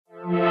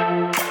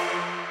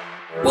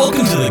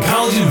Welcome to the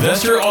College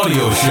Investor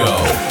Audio Show,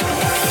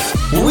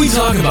 where we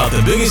talk about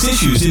the biggest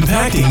issues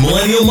impacting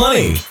millennial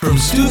money, from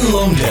student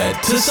loan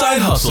debt to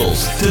side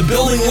hustles to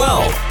building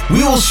wealth.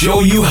 We will show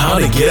you how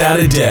to get out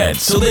of debt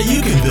so that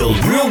you can build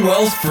real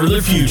wealth for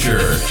the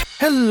future.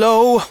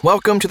 Hello,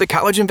 welcome to the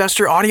College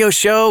Investor Audio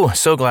Show.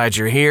 So glad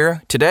you're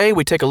here. Today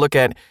we take a look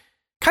at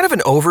kind of an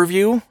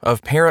overview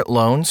of parent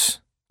loans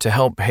to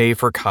help pay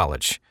for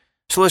college.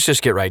 So let's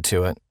just get right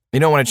to it. You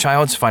know, when a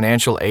child's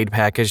financial aid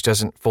package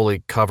doesn't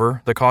fully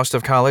cover the cost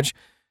of college,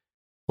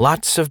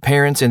 lots of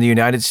parents in the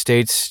United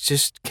States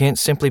just can't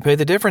simply pay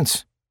the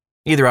difference,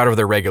 either out of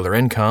their regular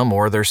income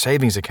or their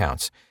savings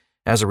accounts.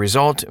 As a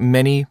result,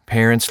 many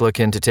parents look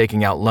into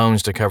taking out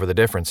loans to cover the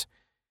difference,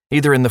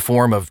 either in the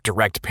form of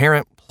direct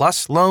parent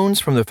plus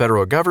loans from the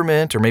federal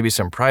government or maybe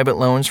some private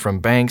loans from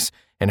banks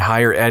and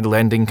higher ed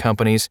lending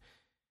companies.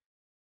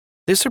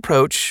 This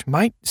approach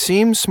might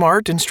seem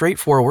smart and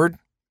straightforward.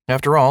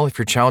 After all, if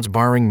your child's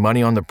borrowing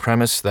money on the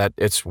premise that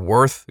it's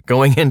worth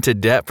going into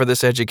debt for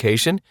this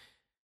education,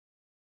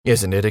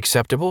 isn't it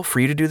acceptable for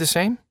you to do the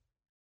same?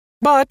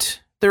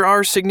 But there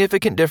are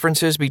significant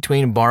differences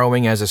between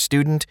borrowing as a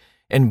student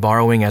and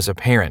borrowing as a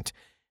parent.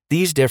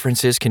 These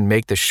differences can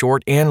make the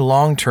short and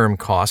long-term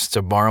costs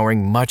of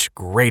borrowing much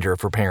greater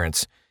for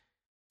parents.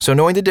 So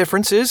knowing the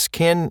differences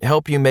can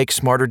help you make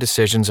smarter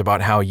decisions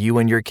about how you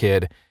and your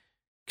kid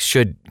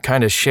should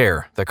kind of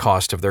share the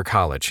cost of their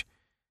college.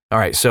 All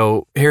right,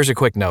 so here's a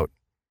quick note.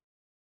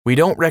 We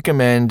don't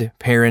recommend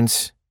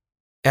parents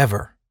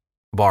ever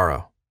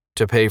borrow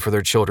to pay for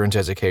their children's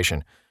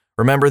education.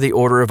 Remember the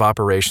order of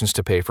operations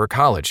to pay for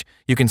college.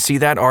 You can see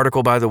that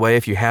article, by the way,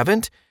 if you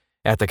haven't,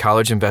 at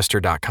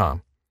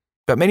thecollegeinvestor.com.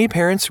 But many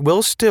parents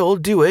will still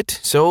do it,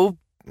 so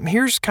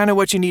here's kind of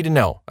what you need to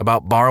know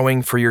about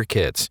borrowing for your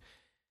kids.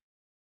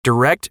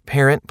 Direct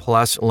Parent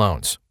Plus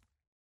loans.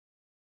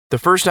 The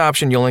first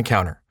option you'll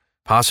encounter,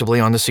 possibly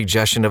on the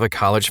suggestion of a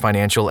college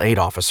financial aid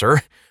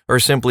officer, or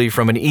simply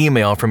from an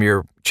email from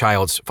your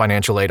child's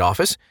financial aid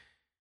office,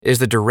 is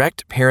the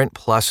Direct Parent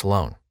Plus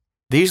loan.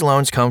 These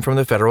loans come from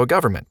the federal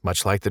government,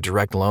 much like the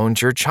direct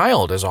loans your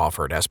child is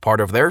offered as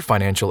part of their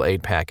financial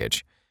aid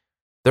package.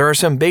 There are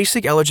some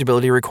basic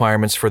eligibility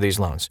requirements for these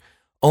loans.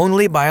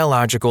 Only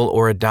biological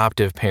or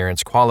adoptive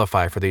parents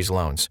qualify for these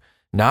loans,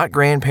 not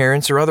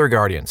grandparents or other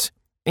guardians.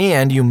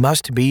 And you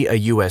must be a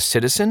U.S.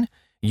 citizen,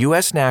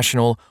 U.S.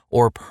 national,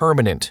 or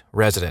permanent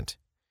resident.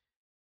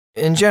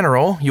 In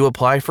general, you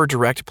apply for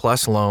Direct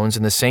Plus loans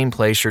in the same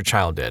place your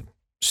child did,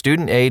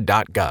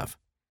 studentaid.gov.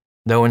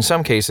 Though in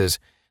some cases,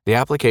 the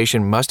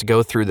application must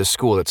go through the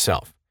school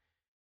itself.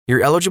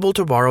 You're eligible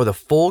to borrow the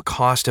full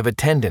cost of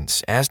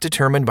attendance as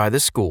determined by the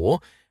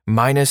school,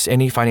 minus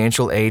any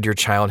financial aid your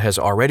child has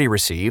already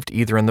received,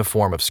 either in the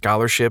form of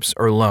scholarships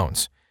or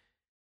loans.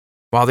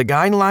 While the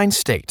guidelines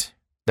state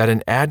that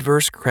an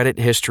adverse credit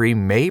history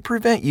may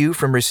prevent you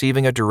from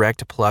receiving a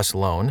Direct Plus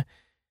loan,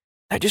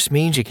 that just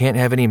means you can't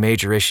have any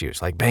major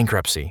issues like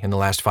bankruptcy in the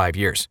last 5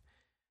 years.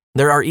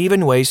 There are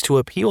even ways to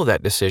appeal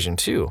that decision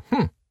too.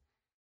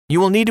 You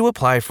will need to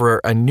apply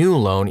for a new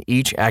loan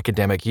each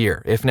academic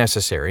year, if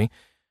necessary,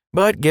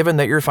 but given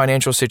that your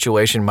financial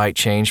situation might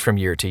change from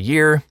year to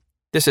year,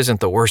 this isn't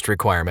the worst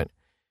requirement.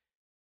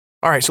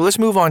 All right, so let's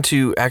move on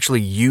to actually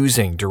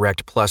using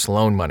Direct Plus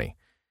loan money.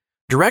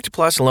 Direct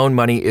Plus loan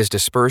money is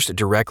dispersed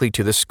directly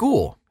to the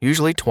school,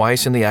 usually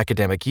twice in the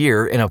academic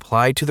year, and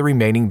applied to the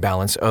remaining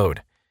balance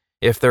owed.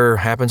 If there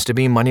happens to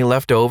be money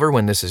left over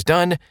when this is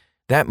done,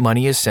 that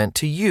money is sent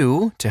to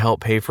you to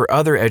help pay for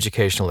other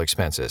educational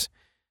expenses.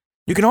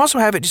 You can also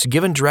have it just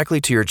given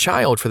directly to your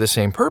child for the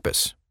same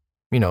purpose.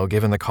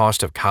 Given the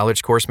cost of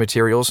college course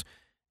materials,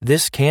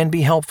 this can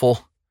be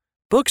helpful.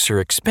 Books are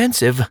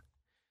expensive.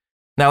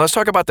 Now let's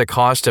talk about the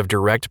cost of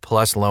Direct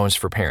Plus loans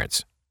for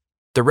parents.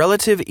 The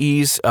relative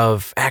ease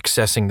of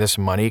accessing this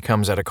money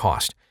comes at a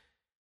cost.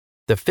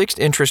 The fixed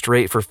interest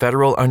rate for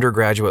federal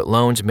undergraduate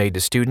loans made to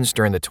students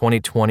during the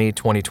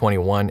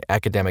 2020-2021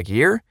 academic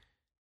year,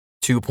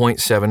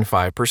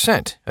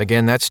 2.75%.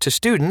 Again, that's to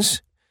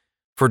students.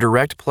 For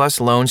Direct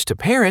Plus loans to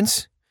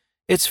parents,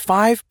 it's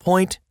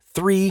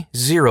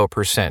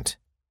 5.30%.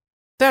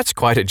 That's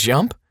quite a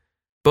jump.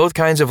 Both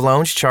kinds of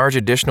loans charge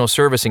additional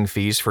servicing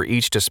fees for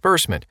each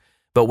disbursement.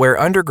 But where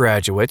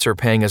undergraduates are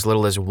paying as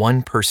little as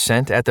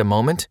 1% at the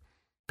moment,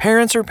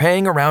 parents are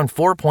paying around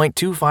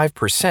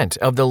 4.25%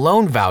 of the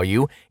loan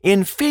value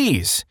in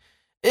fees.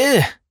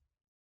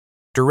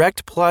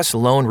 Direct Plus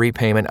loan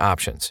repayment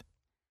options.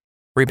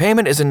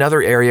 Repayment is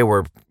another area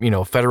where,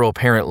 federal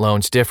parent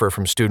loans differ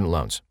from student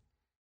loans.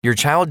 Your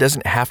child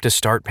doesn't have to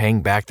start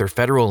paying back their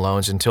federal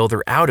loans until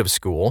they're out of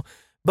school,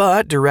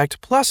 but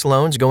Direct Plus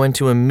loans go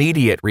into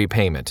immediate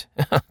repayment.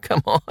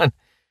 Come on.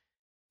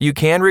 You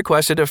can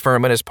request a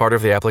deferment as part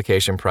of the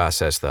application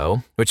process,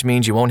 though, which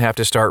means you won't have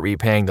to start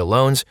repaying the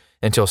loans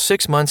until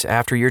 6 months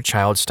after your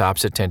child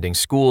stops attending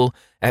school,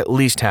 at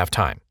least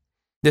half-time.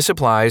 This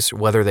applies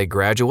whether they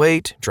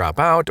graduate, drop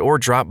out, or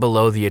drop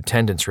below the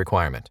attendance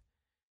requirement.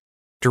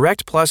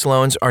 Direct Plus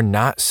loans are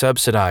not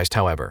subsidized,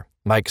 however,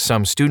 like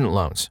some student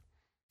loans.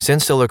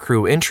 Since they'll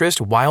accrue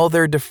interest while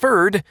they're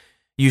deferred,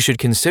 You should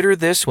consider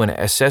this when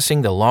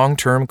assessing the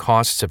long-term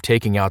costs of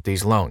taking out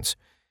these loans.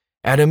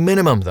 At a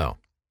minimum, though,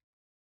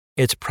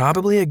 it's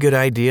probably a good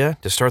idea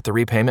to start the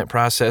repayment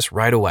process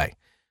right away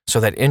so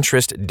that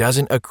interest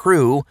doesn't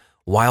accrue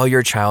while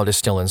your child is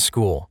still in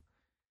school.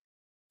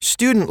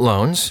 Student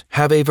loans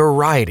have a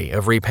variety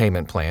of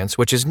repayment plans,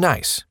 which is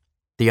nice.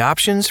 The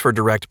options for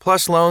Direct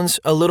Plus loans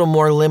a little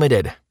more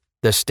limited.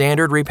 The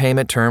standard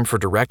repayment term for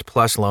Direct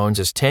Plus loans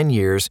is 10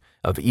 years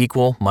of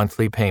equal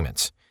monthly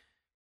payments.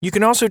 You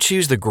can also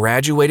choose the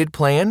graduated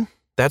plan.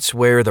 That's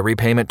where the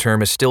repayment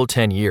term is still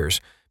 10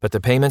 years, but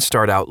the payments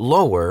start out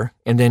lower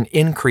and then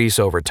increase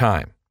over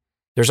time.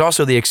 There's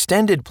also the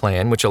extended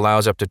plan, which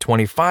allows up to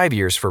 25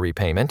 years for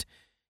repayment,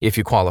 if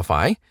you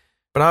qualify,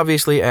 but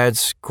obviously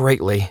adds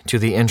greatly to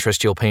the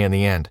interest you'll pay in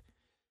the end.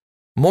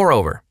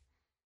 Moreover,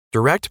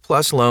 Direct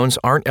Plus loans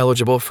aren't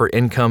eligible for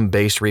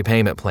income-based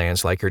repayment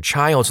plans like your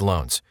child's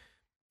loans.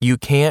 You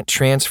can't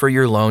transfer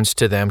your loans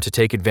to them to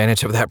take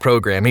advantage of that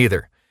program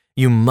either.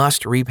 You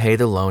must repay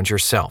the loans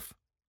yourself.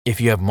 If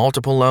you have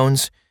multiple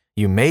loans,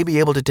 you may be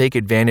able to take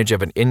advantage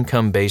of an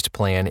income-based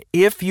plan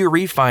if you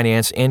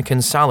refinance and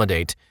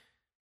consolidate,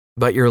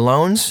 but your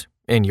loans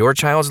and your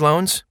child's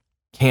loans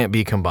can't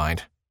be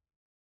combined.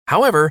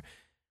 However,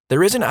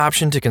 there is an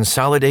option to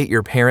consolidate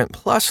your Parent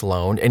Plus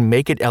loan and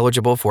make it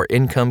eligible for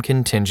Income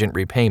Contingent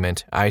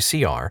Repayment,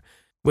 ICR,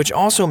 which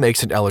also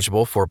makes it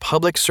eligible for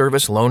Public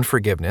Service Loan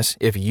Forgiveness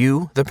if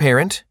you, the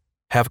parent,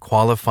 have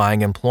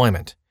qualifying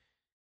employment.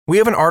 We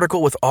have an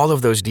article with all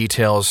of those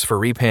details for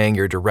repaying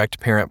your Direct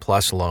Parent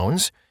Plus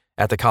loans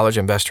at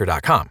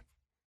thecollegeinvestor.com.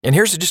 And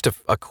here's just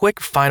a quick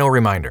final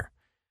reminder.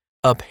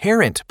 A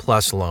Parent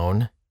Plus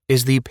loan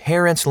is the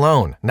parent's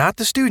loan, not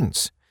the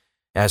student's.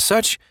 As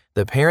such,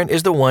 the parent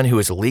is the one who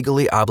is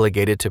legally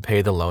obligated to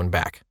pay the loan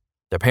back.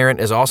 The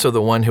parent is also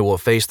the one who will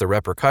face the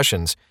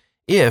repercussions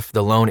if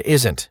the loan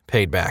isn't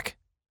paid back.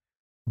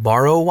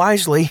 Borrow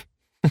wisely.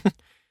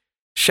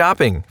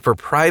 Shopping for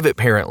private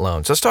parent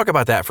loans. Let's talk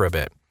about that for a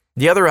bit.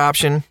 The other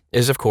option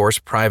is, of course,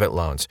 private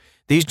loans.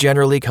 These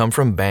generally come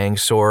from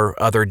banks or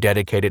other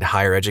dedicated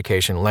higher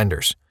education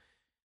lenders.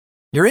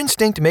 Your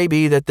instinct may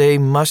be that they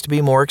must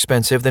be more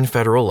expensive than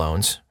federal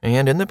loans,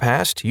 and in the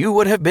past, you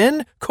would have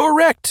been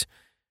correct.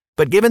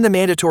 But given the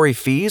mandatory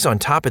fees on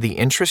top of the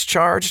interest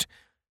charged,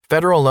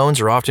 federal loans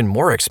are often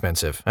more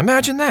expensive.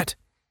 Imagine that,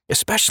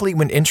 especially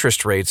when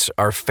interest rates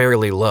are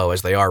fairly low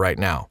as they are right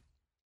now.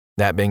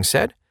 That being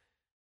said,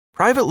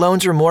 private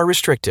loans are more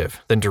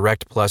restrictive than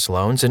Direct Plus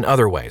loans in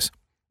other ways,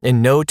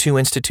 and no two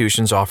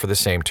institutions offer the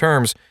same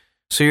terms,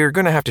 so you're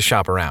going to have to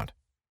shop around.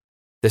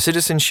 The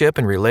citizenship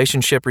and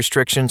relationship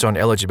restrictions on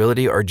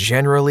eligibility are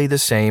generally the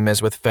same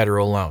as with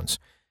federal loans,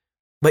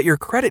 but your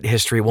credit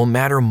history will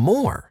matter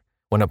more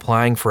when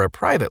applying for a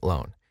private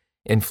loan,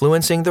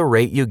 influencing the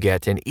rate you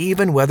get and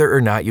even whether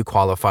or not you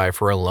qualify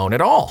for a loan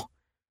at all.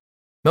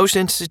 Most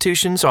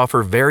institutions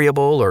offer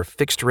variable or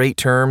fixed rate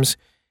terms,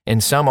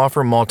 and some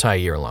offer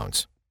multi-year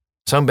loans.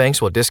 Some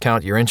banks will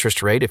discount your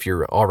interest rate if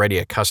you're already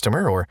a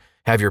customer or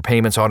have your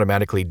payments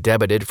automatically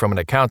debited from an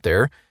account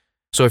there.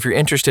 So if you're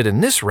interested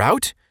in this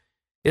route,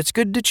 it's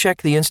good to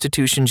check the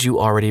institutions you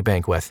already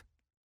bank with.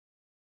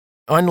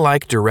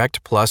 Unlike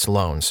Direct Plus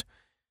loans,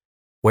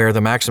 where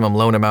the maximum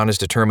loan amount is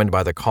determined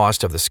by the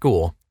cost of the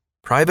school,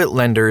 private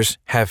lenders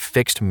have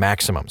fixed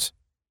maximums.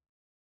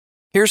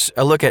 Here's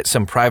a look at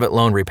some private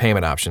loan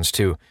repayment options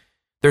too.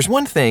 There's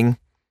one thing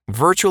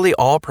virtually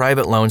all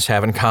private loans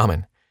have in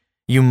common.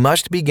 You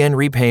must begin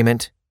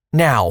repayment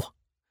now.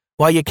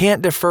 While you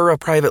can't defer a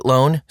private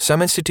loan,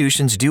 some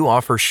institutions do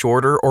offer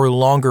shorter or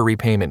longer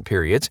repayment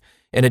periods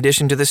in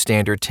addition to the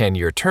standard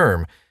 10-year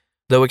term,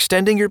 though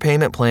extending your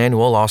payment plan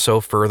will also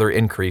further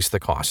increase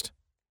the cost.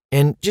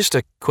 And just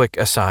a quick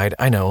aside,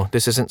 I know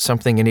this isn't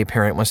something any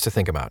parent wants to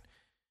think about.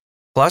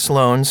 Plus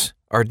loans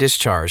are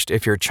discharged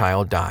if your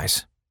child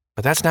dies,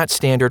 but that's not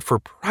standard for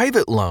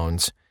private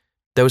loans,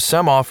 though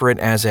some offer it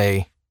as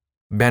a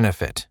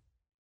benefit.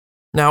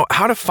 Now,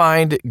 how to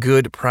find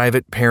good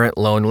private parent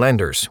loan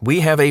lenders.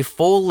 We have a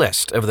full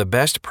list of the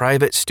best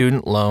private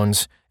student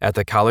loans at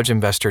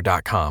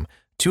thecollegeinvestor.com.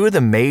 Two of the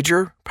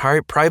major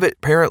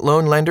private parent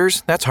loan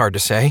lenders, that's hard to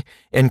say,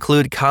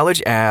 include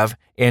College Ave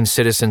and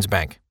Citizens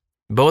Bank.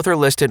 Both are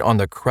listed on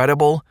the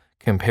Credible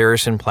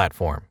comparison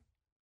platform.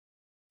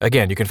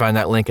 Again, you can find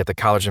that link at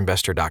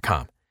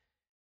thecollegeinvestor.com.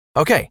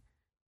 Okay,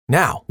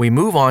 now we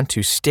move on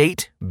to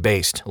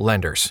state-based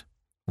lenders.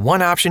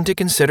 One option to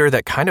consider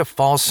that kind of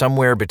falls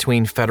somewhere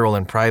between federal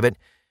and private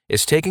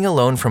is taking a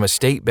loan from a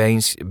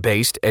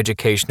state-based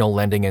educational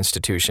lending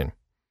institution.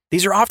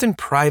 These are often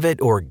private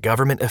or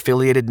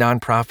government-affiliated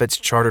nonprofits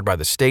chartered by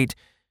the state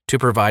to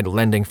provide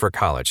lending for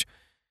college.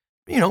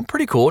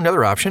 Pretty cool,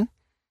 another option.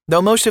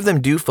 Though most of them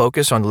do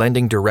focus on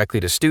lending directly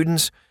to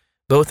students,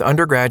 both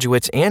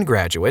undergraduates and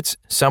graduates,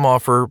 some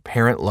offer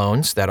parent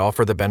loans that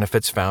offer the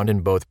benefits found in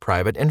both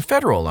private and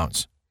federal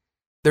loans.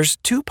 There's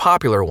two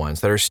popular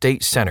ones that are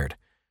state-centered,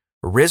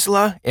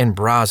 RISLA and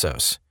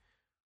Brazos.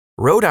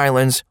 Rhode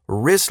Island's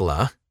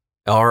RISLA,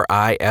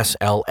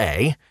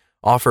 RISLA,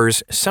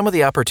 offers some of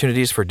the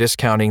opportunities for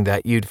discounting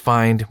that you'd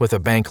find with a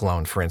bank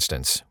loan, for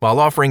instance, while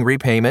offering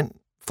repayment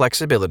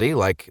flexibility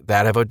like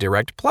that of a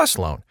Direct Plus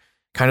loan.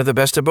 Kind of the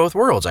best of both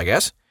worlds, I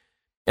guess.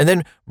 And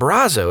then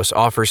Brazos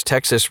offers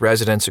Texas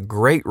residents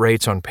great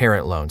rates on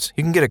parent loans.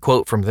 You can get a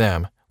quote from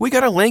them. We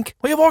got a link.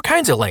 We have all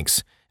kinds of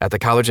links at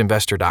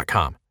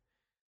thecollegeinvestor.com.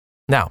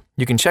 Now,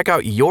 you can check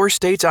out your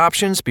state's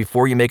options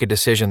before you make a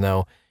decision,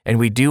 though, and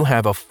we do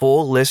have a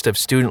full list of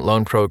student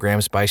loan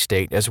programs by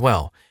state as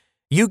well.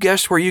 You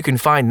guessed where you can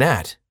find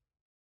that.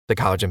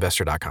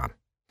 thecollegeinvestor.com.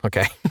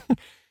 Okay.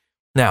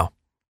 Now,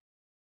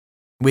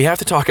 we have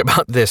to talk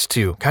about this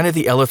too, kind of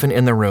the elephant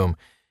in the room,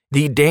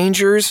 the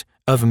dangers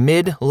of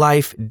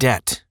midlife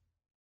debt.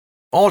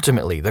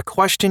 Ultimately, the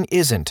question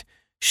isn't,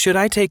 should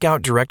I take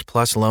out Direct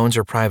Plus loans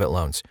or private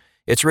loans?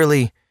 It's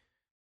really,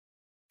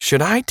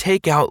 should I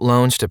take out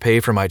loans to pay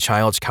for my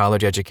child's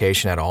college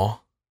education at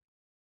all?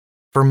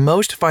 For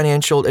most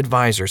financial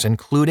advisors,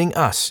 including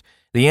us,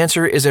 the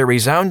answer is a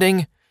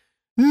resounding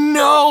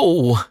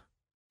no.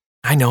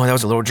 I know that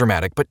was a little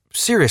dramatic, but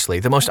seriously,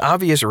 the most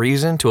obvious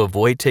reason to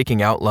avoid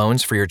taking out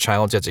loans for your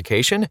child's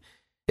education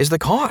is the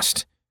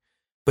cost.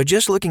 But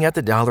just looking at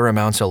the dollar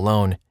amounts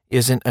alone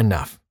isn't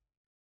enough.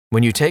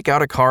 When you take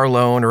out a car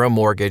loan or a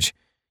mortgage,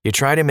 you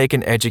try to make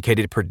an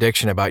educated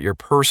prediction about your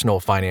personal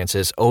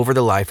finances over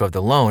the life of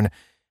the loan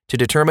to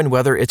determine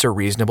whether it's a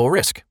reasonable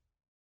risk.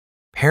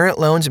 Parent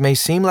loans may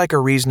seem like a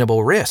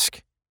reasonable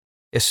risk,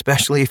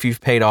 especially if you've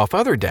paid off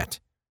other debt.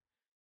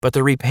 But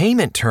the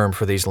repayment term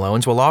for these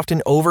loans will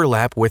often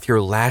overlap with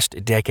your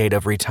last decade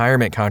of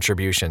retirement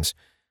contributions.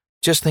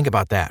 Just think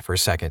about that for a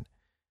second.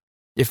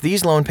 If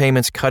these loan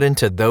payments cut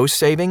into those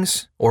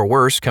savings, or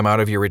worse, come out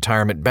of your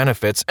retirement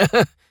benefits,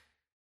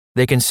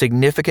 they can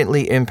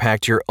significantly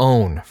impact your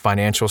own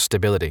financial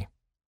stability.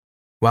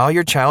 While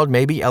your child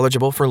may be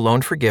eligible for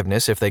loan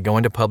forgiveness if they go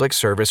into public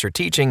service or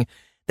teaching,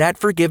 that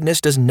forgiveness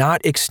does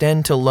not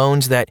extend to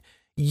loans that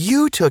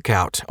you took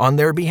out on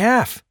their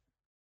behalf.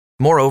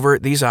 Moreover,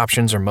 these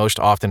options are most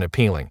often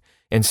appealing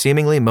and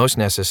seemingly most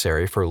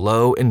necessary for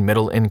low and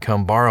middle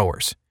income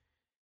borrowers.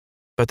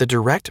 But the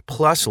Direct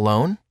Plus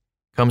loan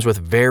comes with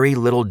very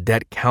little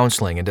debt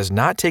counseling and does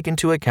not take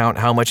into account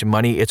how much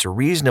money it's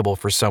reasonable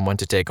for someone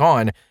to take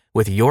on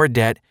with your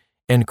debt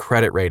and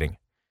credit rating.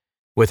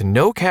 With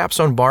no caps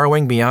on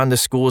borrowing beyond the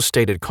school's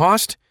stated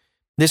cost,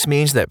 this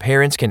means that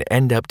parents can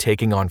end up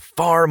taking on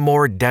far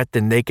more debt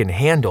than they can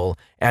handle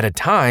at a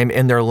time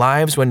in their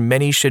lives when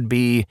many should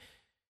be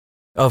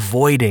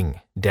avoiding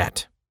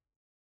debt.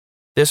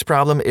 This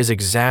problem is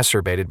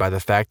exacerbated by the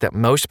fact that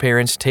most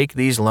parents take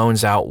these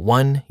loans out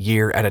 1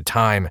 year at a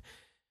time,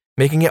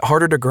 making it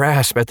harder to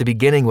grasp at the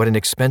beginning what an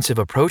expensive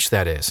approach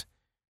that is.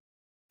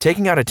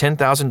 Taking out a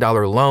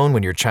 $10,000 loan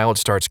when your child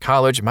starts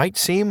college might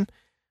seem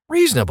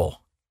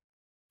reasonable.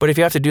 But if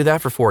you have to do that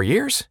for 4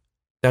 years,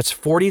 that's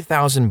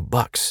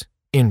 $40,000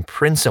 in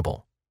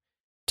principal.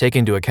 Take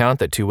into account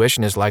that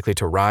tuition is likely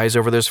to rise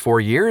over those 4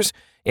 years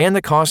and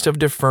the cost of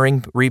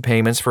deferring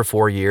repayments for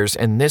 4 years,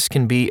 and this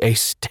can be a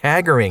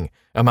staggering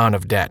amount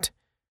of debt.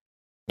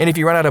 And if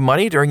you run out of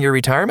money during your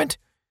retirement,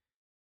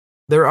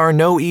 there are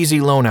no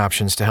easy loan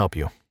options to help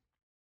you.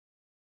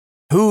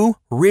 Who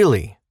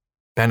really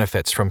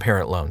benefits from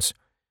parent loans?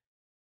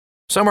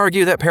 Some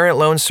argue that parent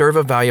loans serve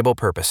a valuable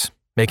purpose,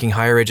 making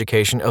higher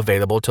education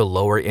available to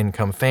lower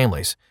income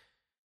families.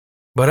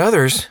 But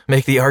others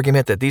make the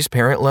argument that these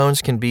parent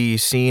loans can be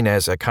seen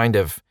as a kind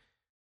of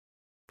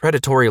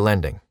predatory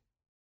lending.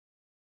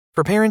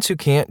 For parents who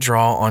can't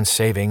draw on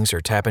savings or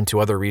tap into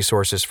other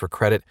resources for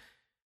credit,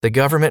 the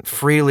government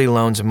freely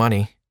loans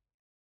money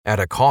at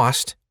a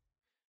cost,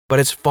 but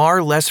it's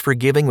far less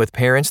forgiving with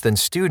parents than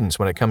students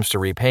when it comes to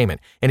repayment.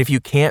 And if you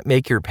can't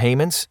make your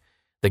payments,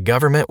 the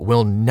government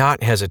will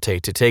not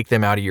hesitate to take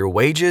them out of your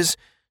wages,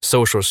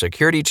 Social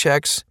Security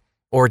checks,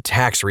 or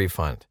tax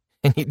refund.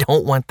 And you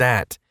don't want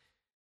that.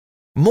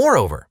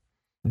 Moreover,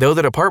 though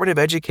the Department of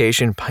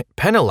Education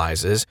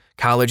penalizes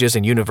colleges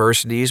and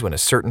universities when a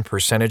certain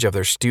percentage of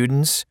their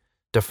students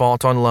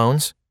default on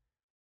loans,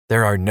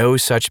 there are no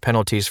such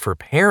penalties for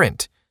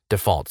parent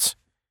defaults.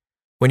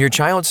 When your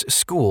child's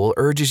school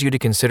urges you to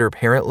consider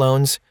parent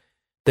loans,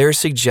 they're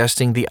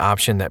suggesting the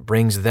option that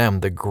brings them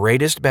the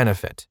greatest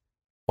benefit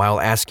while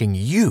asking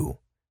you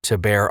to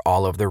bear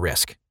all of the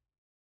risk.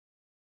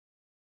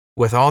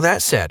 With all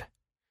that said,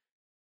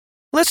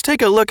 let's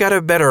take a look at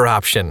a better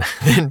option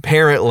than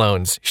parent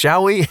loans,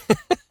 shall we?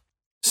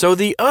 So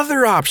the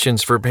other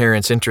options for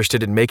parents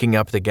interested in making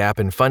up the gap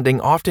in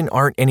funding often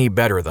aren't any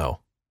better, though.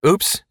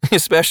 Oops,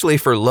 especially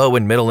for low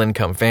and middle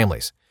income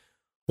families.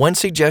 One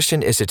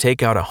suggestion is to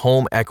take out a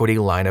home equity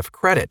line of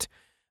credit.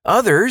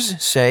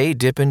 Others say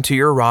dip into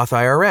your Roth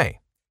IRA.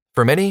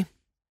 For many,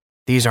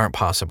 these aren't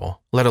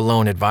possible, let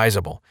alone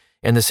advisable,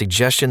 and the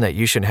suggestion that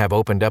you should have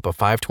opened up a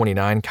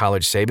 529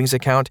 college savings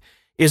account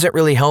isn't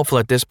really helpful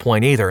at this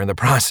point either in the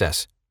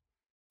process.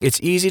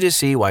 It's easy to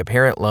see why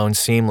parent loans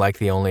seem like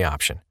the only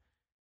option.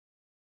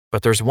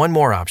 But there's one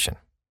more option,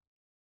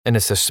 and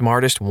it's the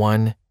smartest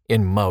one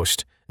in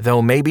most,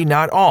 though maybe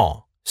not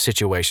all,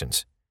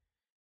 situations.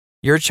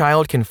 Your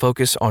child can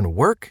focus on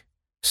work,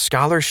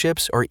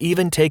 scholarships, or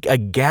even take a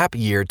gap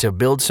year to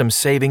build some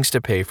savings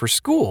to pay for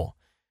school.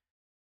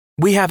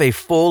 We have a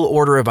full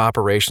order of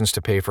operations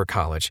to pay for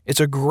college. It's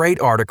a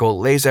great article,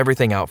 lays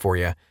everything out for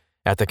you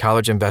at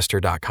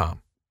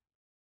thecollegeinvestor.com.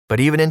 But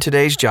even in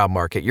today's job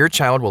market, your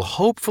child will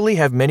hopefully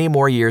have many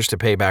more years to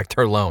pay back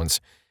their loans.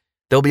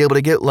 They'll be able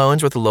to get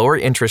loans with lower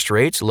interest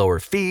rates, lower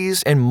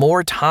fees, and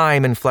more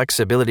time and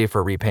flexibility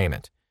for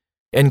repayment,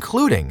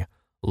 including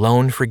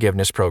loan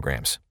forgiveness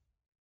programs.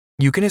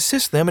 You can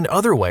assist them in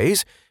other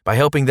ways by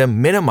helping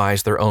them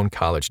minimize their own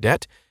college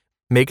debt,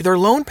 make their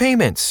loan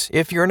payments,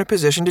 if you're in a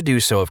position to do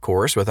so, of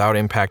course, without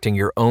impacting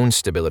your own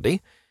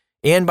stability,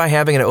 and by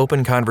having an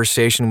open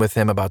conversation with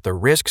them about the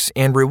risks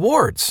and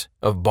rewards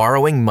of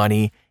borrowing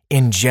money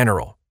in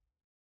general.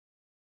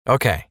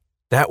 Okay,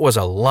 that was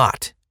a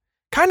lot.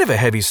 Kind of a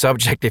heavy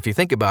subject if you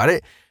think about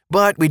it,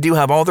 but we do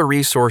have all the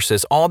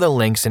resources, all the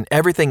links, and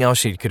everything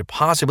else you could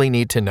possibly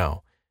need to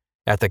know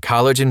at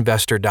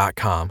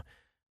thecollegeinvestor.com.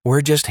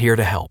 We're just here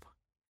to help.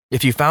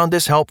 If you found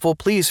this helpful,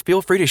 please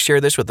feel free to share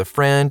this with a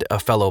friend, a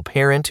fellow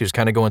parent who's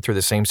kind of going through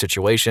the same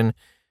situation.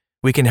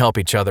 We can help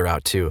each other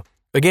out too.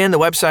 Again, the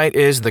website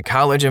is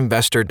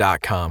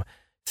thecollegeinvestor.com.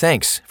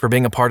 Thanks for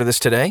being a part of this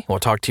today. We'll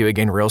talk to you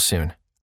again real soon.